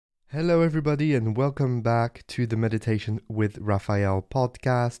Hello, everybody, and welcome back to the Meditation with Raphael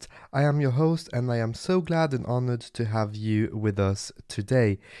podcast. I am your host, and I am so glad and honored to have you with us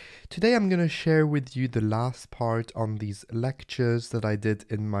today. Today, I'm going to share with you the last part on these lectures that I did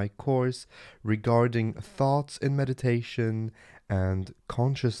in my course regarding thoughts in meditation and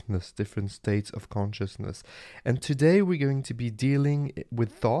consciousness, different states of consciousness. And today, we're going to be dealing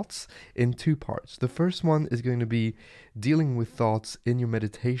with thoughts in two parts. The first one is going to be dealing with thoughts in your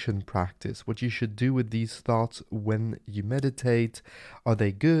meditation practice, what you should do with these thoughts when you meditate. Are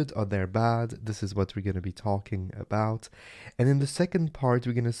they good? Are they bad? This is what we're going to be talking about. And in the second part,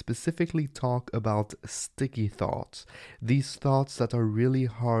 we're going to specifically talk about sticky thoughts. These thoughts that are really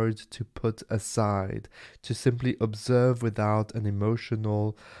hard to put aside, to simply observe without an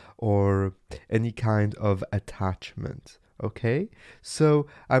emotional or any kind of attachment. Okay, so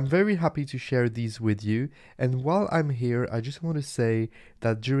I'm very happy to share these with you. And while I'm here, I just want to say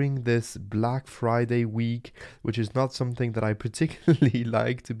that during this Black Friday week, which is not something that I particularly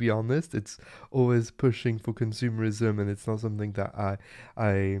like, to be honest, it's always pushing for consumerism, and it's not something that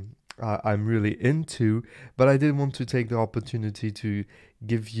I'm really into. But I did want to take the opportunity to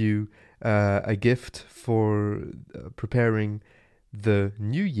give you a gift for preparing the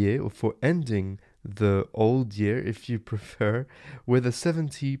new year, or for ending the old year, if you prefer, with a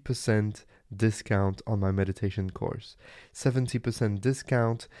 70% discount on my meditation course. 70%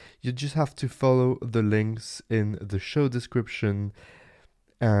 discount. You just have to follow the links in the show description,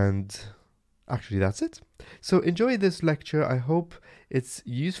 and actually that's it. So enjoy this lecture. I hope it's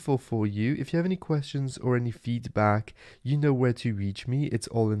useful for you. If you have any questions or any feedback, you know where to reach me. It's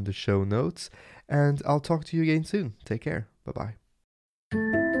all in the show notes, and I'll talk to you again soon. Take care. Bye-bye.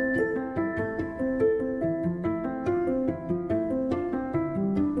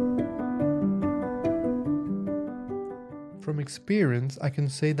 From experience, I can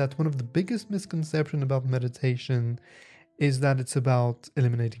say that one of the biggest misconceptions about meditation is that it's about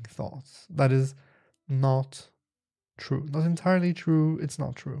eliminating thoughts. That is not true. Not entirely true. It's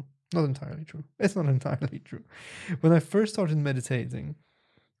not true. Not entirely true. It's not entirely true. When I first started meditating,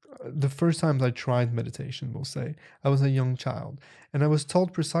 the first times I tried meditation, we'll say, I was a young child, and I was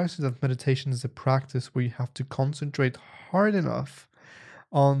told precisely that meditation is a practice where you have to concentrate hard enough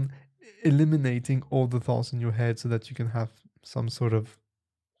on eliminating all the thoughts in your head so that you can have some sort of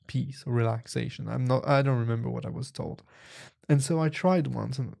peace or relaxation. I don't remember what I was told. And so I tried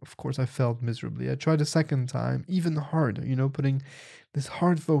once, and of course I failed miserably. I tried a second time, even harder, putting this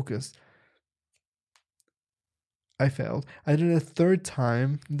hard focus. I failed. I did a third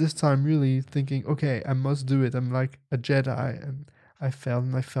time, this time really thinking, okay, I must do it. I'm like a Jedi, and I failed,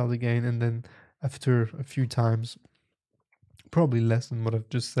 and I failed again. And then after a few times, probably less than what I've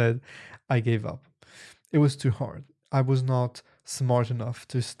just said, I gave up. It was too hard. I was not smart enough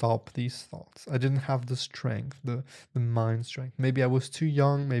to stop these thoughts. I didn't have the strength, the mind strength. Maybe I was too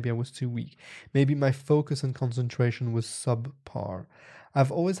young, maybe I was too weak. Maybe my focus and concentration was subpar.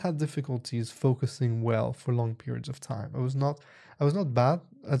 I've always had difficulties focusing well for long periods of time. I was not bad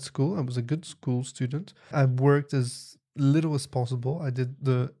at school. I was a good school student. I worked as little as possible. I did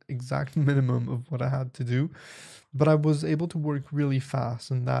the exact minimum of what I had to do, but I was able to work really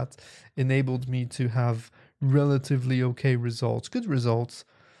fast, and that enabled me to have relatively okay results, good results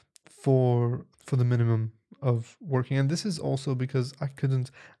for the minimum of working. And this is also because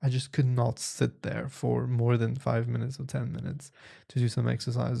I just could not sit there for more than 5 minutes or 10 minutes to do some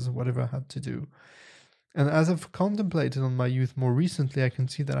exercises or whatever I had to do. And as I've contemplated on my youth more recently, I can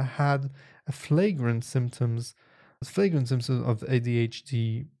see that I had flagrant symptoms of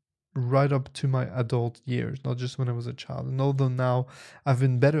ADHD right up to my adult years, not just when I was a child. And although now I've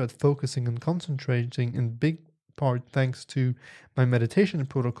been better at focusing and concentrating, in big part thanks to my meditation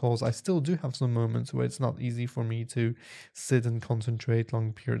protocols, I still do have some moments where it's not easy for me to sit and concentrate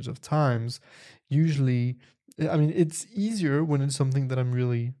long periods of times. Usually, I mean, it's easier when it's something that I'm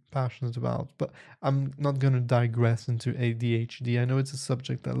really passionate about, but I'm not going to digress into ADHD. I know it's a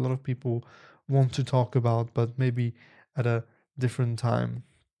subject that a lot of people want to talk about, but maybe at a different time.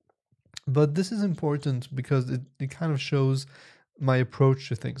 But this is important because it kind of shows my approach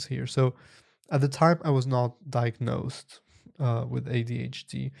to things here. So at the time, I was not diagnosed with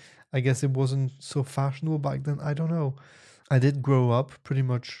ADHD. I guess it wasn't so fashionable back then. I don't know. I did grow up pretty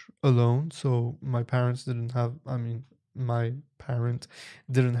much alone. So my parents my parent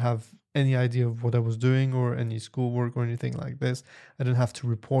didn't have any idea of what I was doing or any schoolwork or anything like this. I didn't have to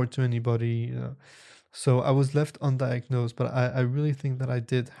report to anybody. So I was left undiagnosed, but I really think that I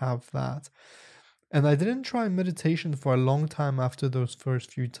did have that. And I didn't try meditation for a long time after those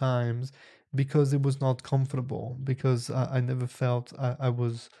first few times because it was not comfortable, because I never felt I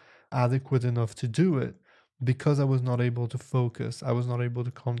was adequate enough to do it because I was not able to focus. I was not able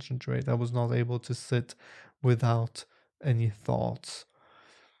to concentrate. I was not able to sit without any thoughts.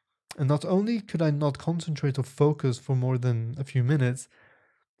 And not only could I not concentrate or focus for more than a few minutes,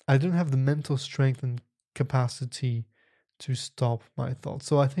 I didn't have the mental strength and capacity to stop my thoughts.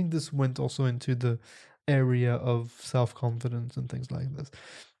 So I think this went also into the area of self-confidence and things like this.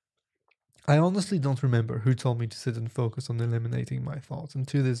 I honestly don't remember who told me to sit and focus on eliminating my thoughts. And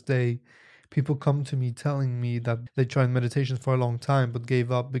to this day, people come to me telling me that they tried meditation for a long time but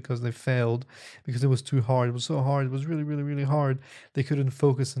gave up because they failed, because it was too hard. It was so hard. It was really, really, really hard. They couldn't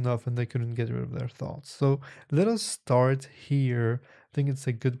focus enough and they couldn't get rid of their thoughts. So let us start here. I think it's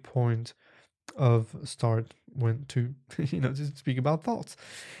a good point of start when to, to speak about thoughts.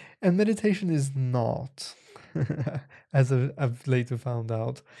 And meditation is not, as I've later found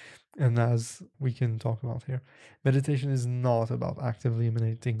out, and as we can talk about here, meditation is not about actively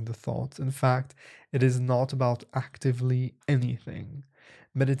eliminating the thoughts. In fact, it is not about actively anything.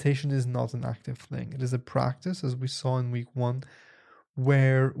 Meditation is not an active thing. It is a practice, as we saw in week 1,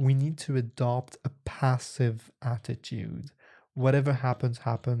 where we need to adopt a passive attitude. Whatever happens,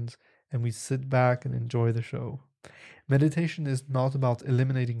 happens, and we sit back and enjoy the show. Meditation is not about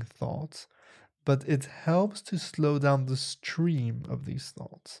eliminating thoughts, but it helps to slow down the stream of these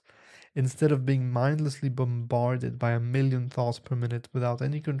thoughts. Instead of being mindlessly bombarded by 1,000,000 thoughts per minute without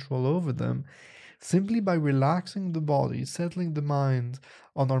any control over them, simply by relaxing the body, settling the mind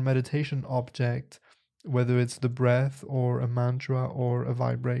on our meditation object, whether it's the breath or a mantra or a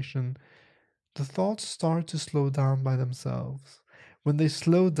vibration, the thoughts start to slow down by themselves. When they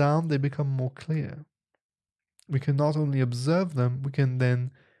slow down, they become more clear. We can not only observe them, we can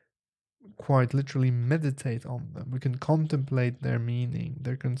then quite literally meditate on them. We can contemplate their meaning,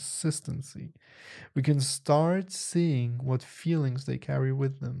 their consistency. We can start seeing what feelings they carry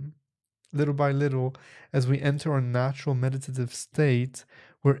with them. Little by little, as we enter our natural meditative state,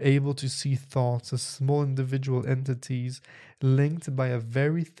 we're able to see thoughts as small individual entities linked by a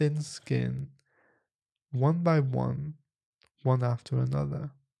very thin skin, one by one after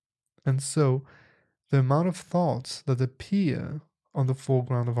another. And so, the amount of thoughts that appear on the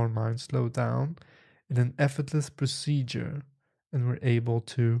foreground of our mind slow down in an effortless procedure, and we're able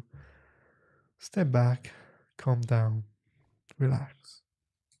to step back, calm down, relax.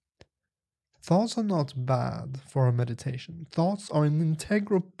 Thoughts are not bad for our meditation. Thoughts are an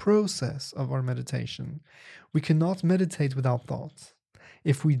integral process of our meditation. We cannot meditate without thoughts.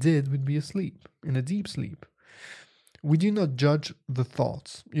 If we did, we'd be asleep, in a deep sleep. We do not judge the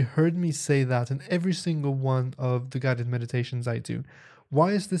thoughts. You heard me say that in every single one of the guided meditations I do.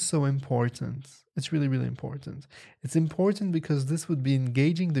 Why is this so important? It's really, really important. It's important because this would be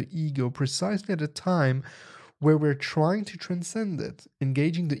engaging the ego precisely at a time where we're trying to transcend it.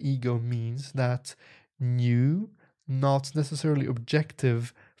 Engaging the ego means that new, not necessarily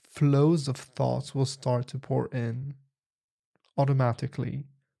objective, flows of thoughts will start to pour in automatically,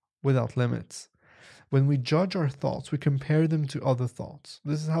 without limits. When we judge our thoughts, we compare them to other thoughts.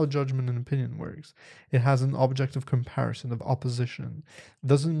 This is how judgment and opinion works. It has an object of comparison, of opposition. It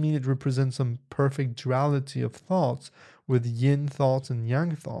doesn't mean it represents some perfect duality of thoughts with yin thoughts and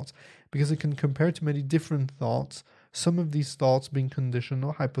yang thoughts, because it can compare to many different thoughts, some of these thoughts being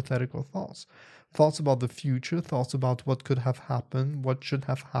conditional, hypothetical thoughts. Thoughts about the future, thoughts about what could have happened, what should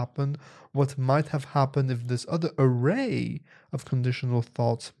have happened, what might have happened if this other array of conditional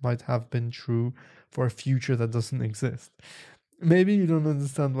thoughts might have been true for a future that doesn't exist. Maybe you don't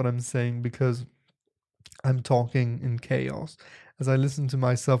understand what I'm saying because I'm talking in chaos. As I listened to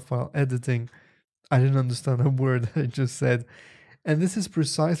myself while editing, I didn't understand a word I just said. And this is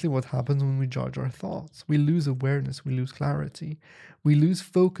precisely what happens when we judge our thoughts. We lose awareness, we lose clarity, we lose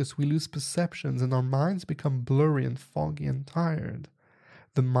focus, we lose perceptions, and our minds become blurry and foggy and tired.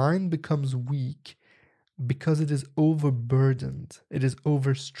 The mind becomes weak because it is overburdened, it is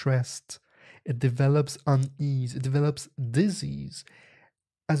overstressed, it develops unease, it develops disease.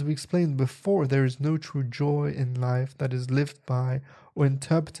 As we explained before, there is no true joy in life that is lived by or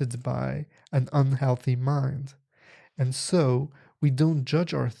interpreted by an unhealthy mind. And so, we don't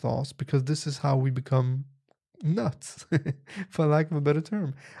judge our thoughts because this is how we become nuts, for lack of a better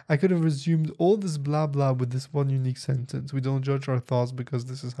term. I could have resumed all this blah blah with this one unique sentence. We don't judge our thoughts because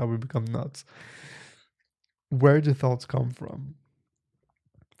this is how we become nuts. Where do thoughts come from?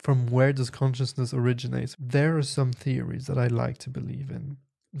 From where does consciousness originate? There are some theories that I like to believe in.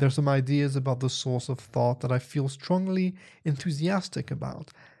 There are some ideas about the source of thought that I feel strongly enthusiastic about.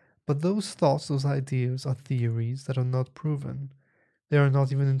 But those thoughts, those ideas are theories that are not proven. They are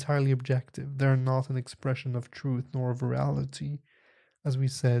not even entirely objective. They are not an expression of truth nor of reality. As we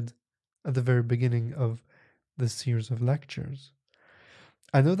said, at the very beginning of this series of lectures.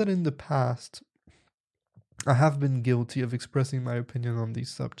 I know that in the past, I have been guilty of expressing my opinion on these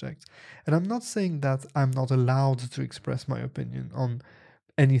subjects. And I'm not saying that I'm not allowed to express my opinion on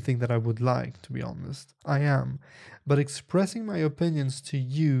anything that I would like, to be honest. I am. But expressing my opinions to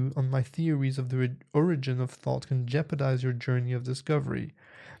you on my theories of the origin of thought can jeopardize your journey of discovery.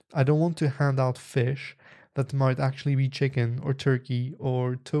 I don't want to hand out fish that might actually be chicken or turkey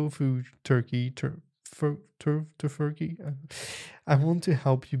or tofu turkey, tofurkey. I want to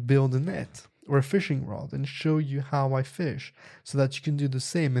help you build a net or a fishing rod and show you how I fish so that you can do the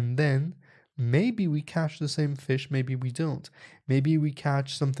same. And then maybe we catch the same fish, maybe we don't. Maybe we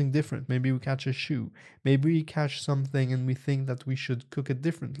catch something different. Maybe we catch a shoe. Maybe we catch something and we think that we should cook it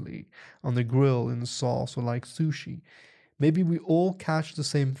differently on the grill in a sauce or like sushi. Maybe we all catch the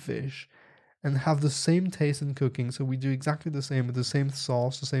same fish and have the same taste in cooking, so we do exactly the same with the same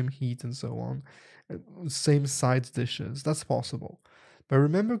sauce, the same heat, and so on, same side dishes. That's possible. But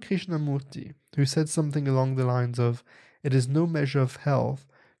remember Krishnamurti, who said something along the lines of, "It is no measure of health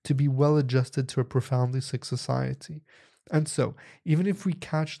to be well adjusted to a profoundly sick society." And so, even if we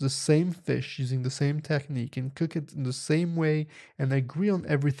catch the same fish using the same technique and cook it in the same way and agree on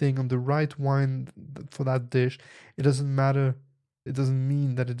everything, on the right wine for that dish, it doesn't matter. It doesn't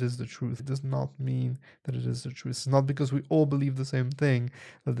mean that it is the truth. It does not mean that it is the truth. It's not because we all believe the same thing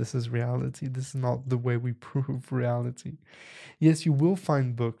that this is reality. This is not the way we prove reality. Yes, you will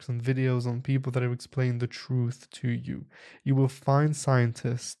find books and videos on people that have explained the truth to you. You will find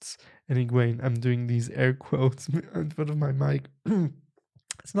scientists, and again, I'm doing these air quotes in front of my mic.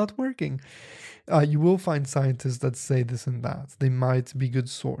 It's not working. You will find scientists that say this and that. They might be good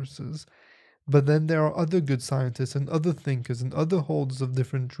sources. But then there are other good scientists and other thinkers and other holders of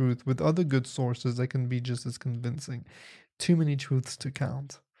different truth with other good sources that can be just as convincing. Too many truths to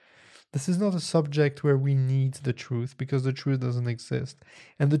count. This is not a subject where we need the truth because the truth doesn't exist,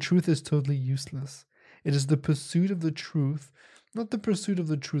 and the truth is totally useless. It is the pursuit of the truth, not the pursuit of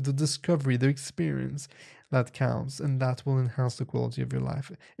the truth, the discovery, the experience that counts, and that will enhance the quality of your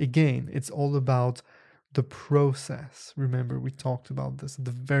life. Again, it's all about the process. Remember, we talked about this at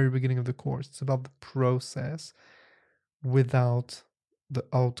the very beginning of the course. It's about the process without the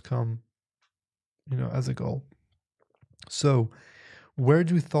outcome, as a goal. So, where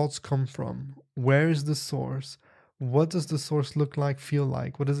do thoughts come from? Where is the source? What does the source look like, feel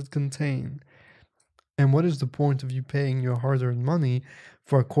like? What does it contain? And what is the point of you paying your hard-earned money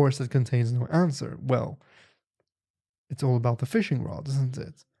for a course that contains no answer? Well, it's all about the fishing rod, isn't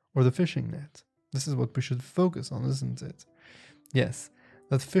it? Or the fishing net. This is what we should focus on, isn't it? Yes,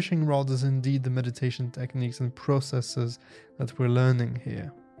 that fishing rod is indeed the meditation techniques and processes that we're learning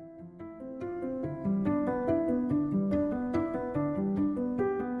here.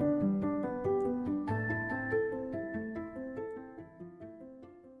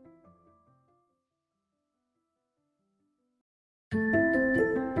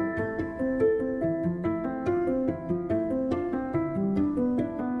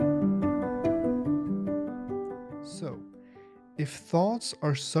 So, if thoughts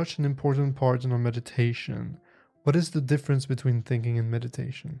are such an important part in our meditation, what is the difference between thinking and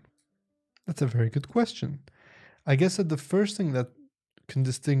meditation? That's a very good question. I guess that the first thing that can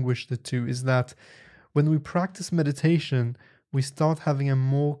distinguish the two is that when we practice meditation, we start having a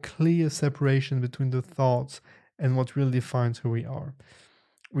more clear separation between the thoughts and what really defines who we are.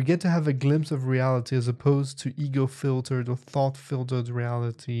 We get to have a glimpse of reality as opposed to ego-filtered or thought-filtered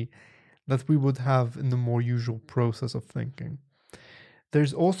reality that we would have in the more usual process of thinking.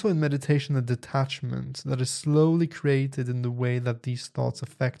 There's also in meditation a detachment that is slowly created in the way that these thoughts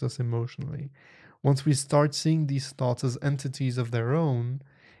affect us emotionally. Once we start seeing these thoughts as entities of their own,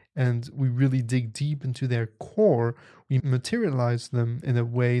 and we really dig deep into their core, we materialize them in a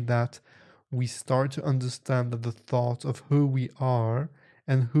way that we start to understand that the thought of who we are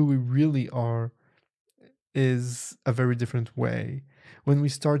and who we really are is a very different way. When we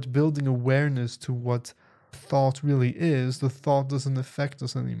start building awareness to what thought really is, the thought doesn't affect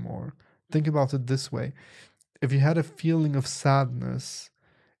us anymore. Think about it this way. If you had a feeling of sadness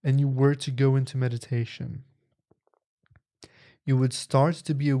and you were to go into meditation, you would start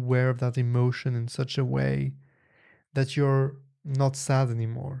to be aware of that emotion in such a way that you're not sad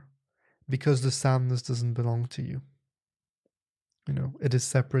anymore because the sadness doesn't belong to you. It is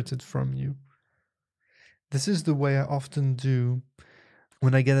separated from you. This is the way I often do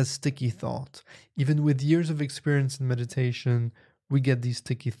when I get a sticky thought. Even with years of experience in meditation, we get these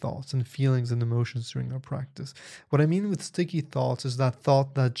sticky thoughts and feelings and emotions during our practice. What I mean with sticky thoughts is that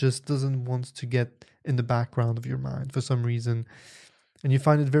thought that just doesn't want to get in the background of your mind for some reason. And you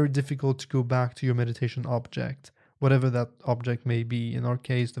find it very difficult to go back to your meditation object, whatever that object may be. In our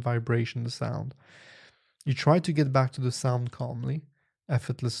case, the vibration, the sound. You try to get back to the sound calmly,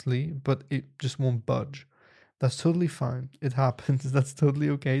 effortlessly, but it just won't budge. That's totally fine. It happens. That's totally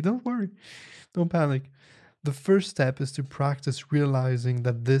okay. Don't worry. Don't panic. The first step is to practice realizing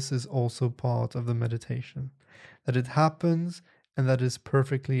that this is also part of the meditation, that it happens and that it's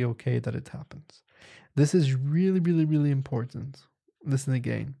perfectly okay that it happens. This is really, really, really important. Listen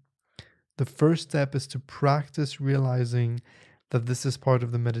again. The first step is to practice realizing that this is part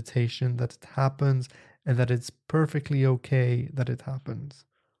of the meditation, that it happens, and that it's perfectly okay that it happens.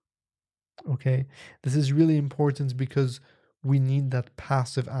 Okay? This is really important because we need that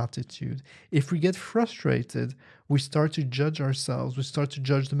passive attitude. If we get frustrated, we start to judge ourselves. We start to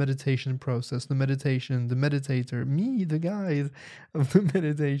judge the meditation process, the meditation, the meditator, me, the guide of the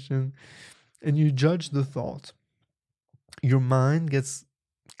meditation, and you judge the thought. Your mind gets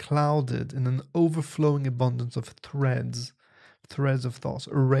clouded in an overflowing abundance of threads of thoughts,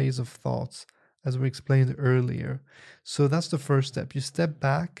 arrays of thoughts, as we explained earlier. So that's the first step. You step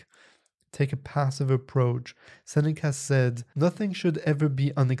back, take a passive approach. Seneca said, nothing should ever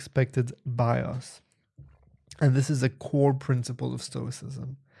be unexpected by us. And this is a core principle of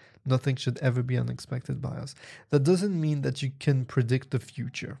Stoicism. Nothing should ever be unexpected by us. That doesn't mean that you can predict the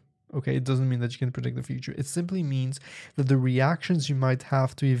future. Okay, it doesn't mean that you can predict the future. It simply means that the reactions you might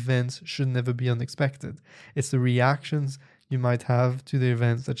have to events should never be unexpected. It's the reactions you might have to the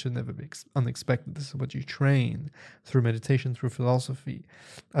events that should never be unexpected. This is what you train through meditation, through philosophy.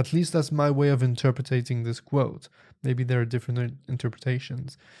 At least that's my way of interpreting this quote. Maybe there are different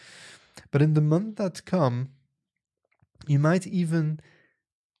interpretations. But in the month that come, you might even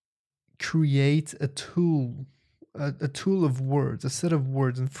create a tool of words, a set of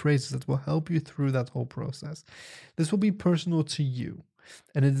words and phrases that will help you through that whole process. This will be personal to you,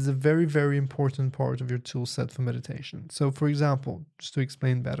 and it is a very, very important part of your tool set for meditation. So, for example, just to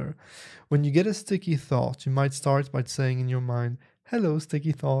explain better, when you get a sticky thought, you might start by saying in your mind, "Hello,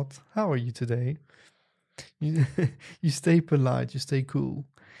 sticky thought, how are you today?" You, you stay polite, you stay cool.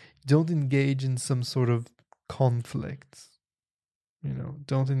 You don't engage in some sort of conflict.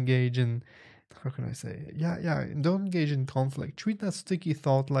 Don't engage in, how can I say it? Yeah, don't engage in conflict. Treat that sticky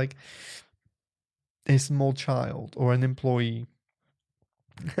thought like a small child or an employee,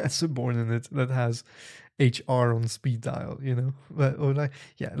 a subordinate that has HR on speed dial, or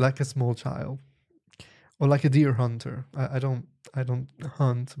like a small child, or like a deer hunter. I don't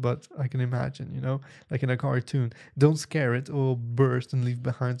hunt, but I can imagine, like in a cartoon. Don't scare it or burst and leave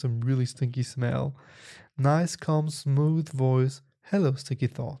behind some really stinky smell. Nice, calm, smooth voice. Hello, sticky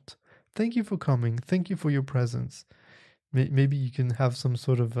thought. Thank you for coming. Thank you for your presence. Maybe you can have some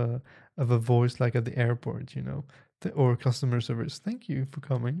sort of a voice like at the airport, or customer service. Thank you for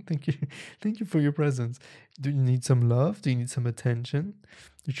coming. Thank you. Thank you for your presence. Do you need some love? Do you need some attention?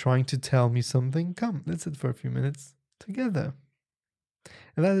 You're trying to tell me something? Come, let's sit for a few minutes together.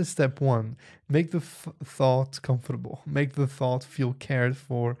 And that is step one. Make the thought comfortable. Make the thought feel cared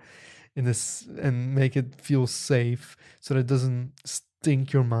for and make it feel safe so that it doesn't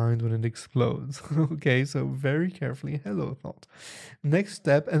stink your mind when it explodes. Okay, so very carefully. Hello, thought. Next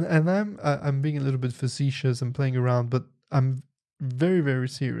step, and I'm being a little bit facetious and playing around, but I'm very, very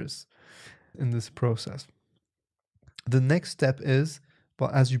serious in this process. The next step is,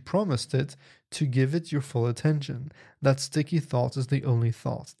 well, as you promised it, to give it your full attention. That sticky thought is the only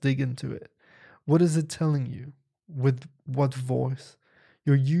thought. Dig into it. What is it telling you? With what voice?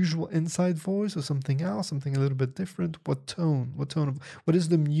 Your usual inside voice or something else, something a little bit different? What tone? What is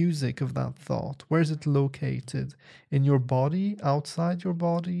the music of that thought? Where is it located? In your body? Outside your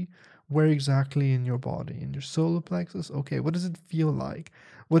body? Where exactly in your body? In your solar plexus? Okay, what does it feel like?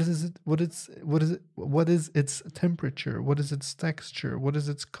 What is its temperature? What is its texture? What is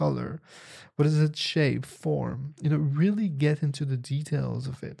its color? What is its shape, form? Really get into the details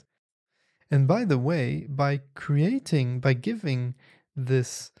of it. And by the way, by giving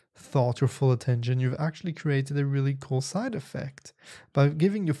this thought your full attention, you've actually created a really cool side effect. By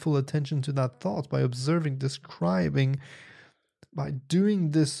giving your full attention to that thought, by observing, describing, by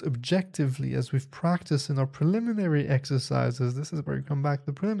doing this objectively, as we've practiced in our preliminary exercises, this is where you come back to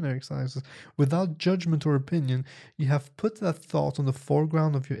the preliminary exercises, without judgment or opinion, you have put that thought on the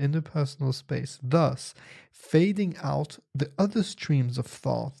foreground of your interpersonal space, thus fading out the other streams of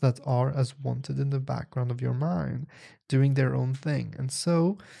thought that are as wanted in the background of your mind, doing their own thing. And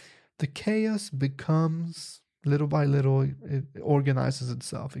so the chaos becomes, little by little, it organizes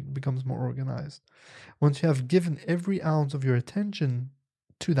itself. It becomes more organized. Once you have given every ounce of your attention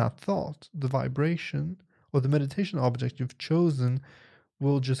to that thought, the vibration, or the meditation object you've chosen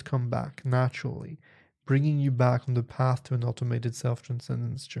will just come back naturally, bringing you back on the path to an automated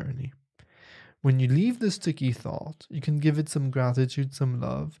self-transcendence journey. When you leave the sticky thought, you can give it some gratitude, some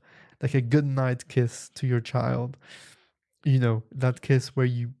love, like a good night kiss to your child. You know, that kiss where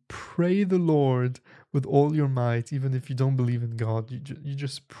you pray the Lord with all your might, even if you don't believe in God. You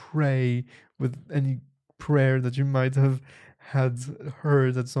just pray with any prayer that you might have had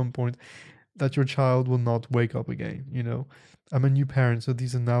heard at some point, that your child will not wake up again. You know, I'm a new parent, so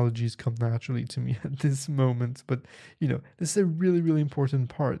these analogies come naturally to me at this moment. But, you know, this is a really, really important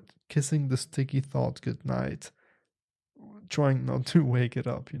part. Kissing the sticky thought goodnight, trying not to wake it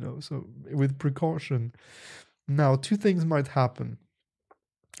up, you know, so with precaution. Now, two things might happen,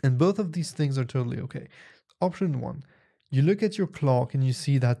 and both of these things are totally okay. Option one, you look at your clock and you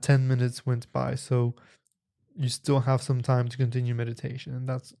see that 10 minutes went by, so you still have some time to continue meditation, and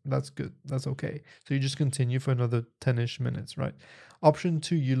that's good. That's okay. So you just continue for another 10-ish minutes, right? Option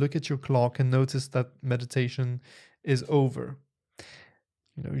two, you look at your clock and notice that meditation is over.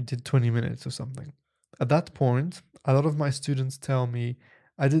 You know, you did 20 minutes or something. At that point, a lot of my students tell me,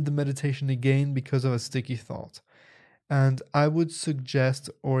 I did the meditation again because of a sticky thought. And I would suggest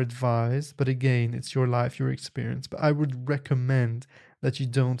or advise, but again, it's your life, your experience, but I would recommend that you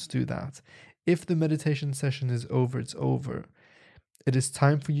don't do that. If the meditation session is over, it's over. It is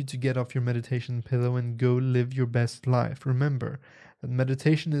time for you to get off your meditation pillow and go live your best life. Remember that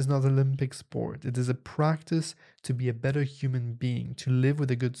meditation is not an Olympic sport. It is a practice to be a better human being, to live with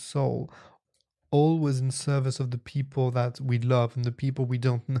a good soul, always in service of the people that we love and the people we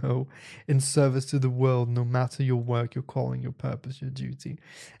don't know, in service to the world, no matter your work, your calling, your purpose, your duty.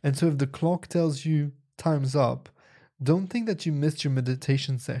 And so if the clock tells you time's up, don't think that you missed your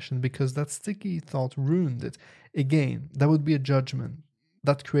meditation session because that sticky thought ruined it. Again, that would be a judgment.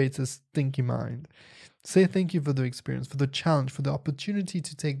 That creates a stinky mind. Say thank you for the experience, for the challenge, for the opportunity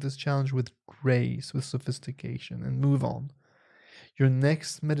to take this challenge with grace, with sophistication, and move on. Your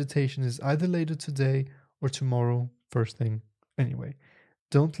next meditation is either later today or tomorrow, first thing. Anyway,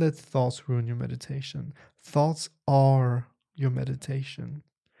 don't let thoughts ruin your meditation. Thoughts are your meditation.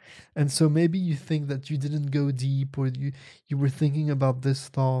 And so maybe you think that you didn't go deep, or you were thinking about this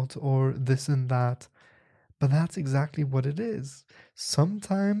thought or this and that. But that's exactly what it is.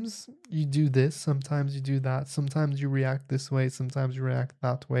 Sometimes you do this, sometimes you do that, sometimes you react this way, sometimes you react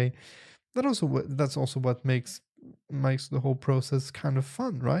that way. That's also what makes the whole process kind of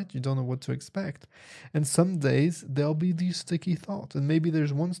fun, right? You don't know what to expect. And some days there'll be these sticky thoughts, and maybe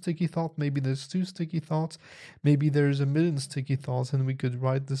there's one sticky thought, maybe there's two sticky thoughts, maybe there's a million sticky thoughts, and we could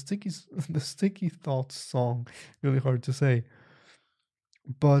write the sticky thoughts song. Really hard to say.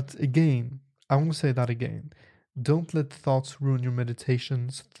 But again, I want to say that again. Don't let thoughts ruin your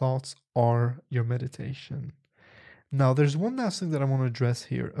meditations. Thoughts are your meditation. Now, there's one last thing that I want to address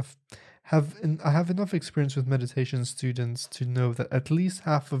here. I have enough experience with meditation students to know that at least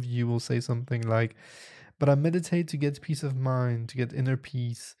half of you will say something like, but I meditate to get peace of mind, to get inner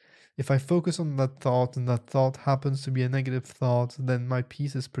peace. If I focus on that thought and that thought happens to be a negative thought, then my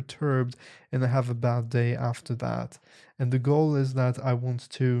peace is perturbed and I have a bad day after that. And the goal is that I want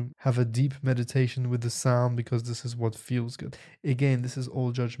to have a deep meditation with the sound because this is what feels good. Again, this is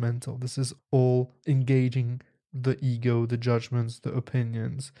all judgmental. This is all engaging the ego, the judgments, the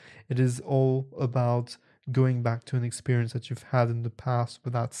opinions. It is all about going back to an experience that you've had in the past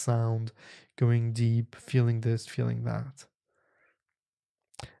with that sound, going deep, feeling this, feeling that.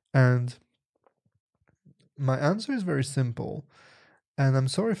 And my answer is very simple. And I'm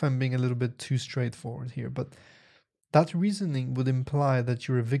sorry if I'm being a little bit too straightforward here, but that reasoning would imply that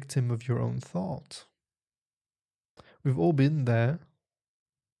you're a victim of your own thought. We've all been there.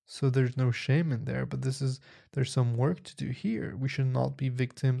 So there's no shame in there, but there's some work to do here. We should not be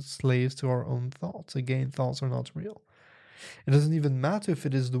victims, slaves to our own thoughts. Again, thoughts are not real. It doesn't even matter if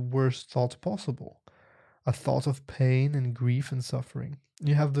it is the worst thought possible. A thought of pain and grief and suffering.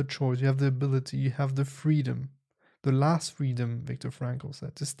 You have the choice, you have the ability, you have the freedom. The last freedom, Viktor Frankl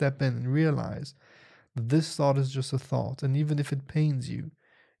said, to step in and realize that this thought is just a thought. And even if it pains you,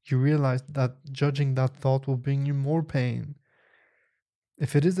 you realize that judging that thought will bring you more pain.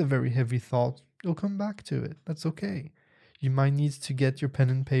 If it is a very heavy thought, you'll come back to it. That's okay. You might need to get your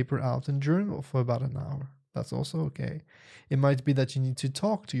pen and paper out and journal for about an hour. That's also okay. It might be that you need to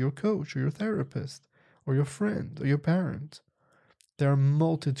talk to your coach or your therapist or your friend or your parent. There are a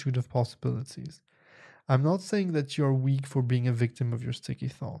multitude of possibilities. I'm not saying that you're weak for being a victim of your sticky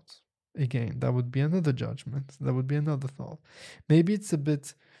thoughts. Again, that would be another judgment. That would be another thought. Maybe it's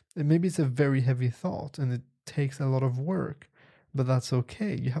a very heavy thought and it takes a lot of work. but that's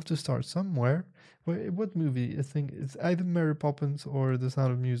okay. You have to start somewhere. What movie? I think it's either Mary Poppins or The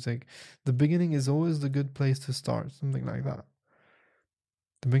Sound of Music. The beginning is always the good place to start, something like that.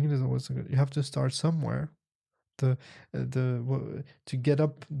 The beginning is always good. You have to start somewhere. To get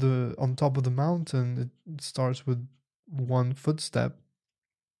up the on top of the mountain, it starts with one footstep,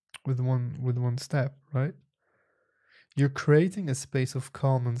 with one step, right? You're creating a space of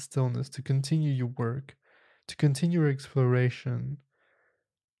calm and stillness to continue your work, to continue your exploration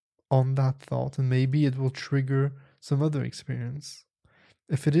on that thought, and maybe it will trigger some other experience.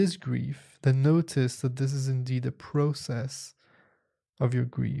 If it is grief, then notice that this is indeed a process of your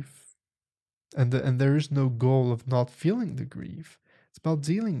grief. And there is no goal of not feeling the grief. It's about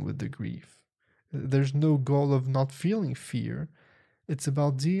dealing with the grief. There's no goal of not feeling fear. It's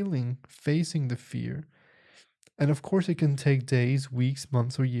about dealing, facing the fear. And of course, it can take days, weeks,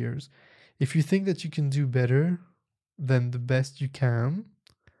 months, or years. If you think that you can do better than the best you can,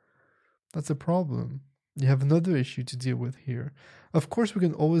 that's a problem. You have another issue to deal with here. Of course, we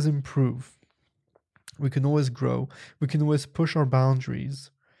can always improve. We can always grow. We can always push our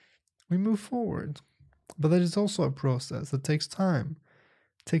boundaries. We move forward. But that is also a process that takes time.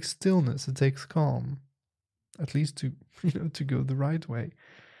 It takes stillness. It takes calm. At least to, to go the right way.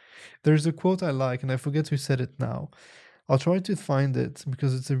 There's a quote I like, and I forget who said it now. I'll try to find it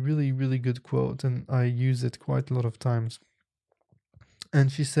because it's a really, really good quote, and I use it quite a lot of times.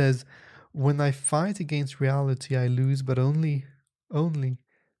 And she says, "When I fight against reality, I lose, but only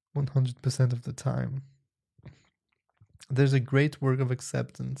 100% of the time." There's a great work of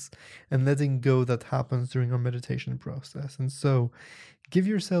acceptance and letting go that happens during our meditation process. And so give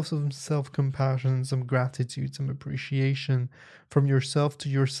yourself some self-compassion, some gratitude, some appreciation from yourself to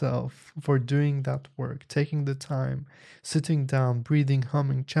yourself for doing that work, taking the time, sitting down, breathing,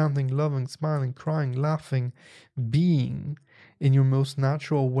 humming, chanting, loving, smiling, crying, laughing, being in your most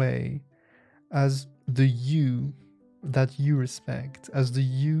natural way as the you that you respect, as the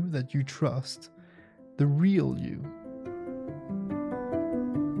you that you trust, the real you.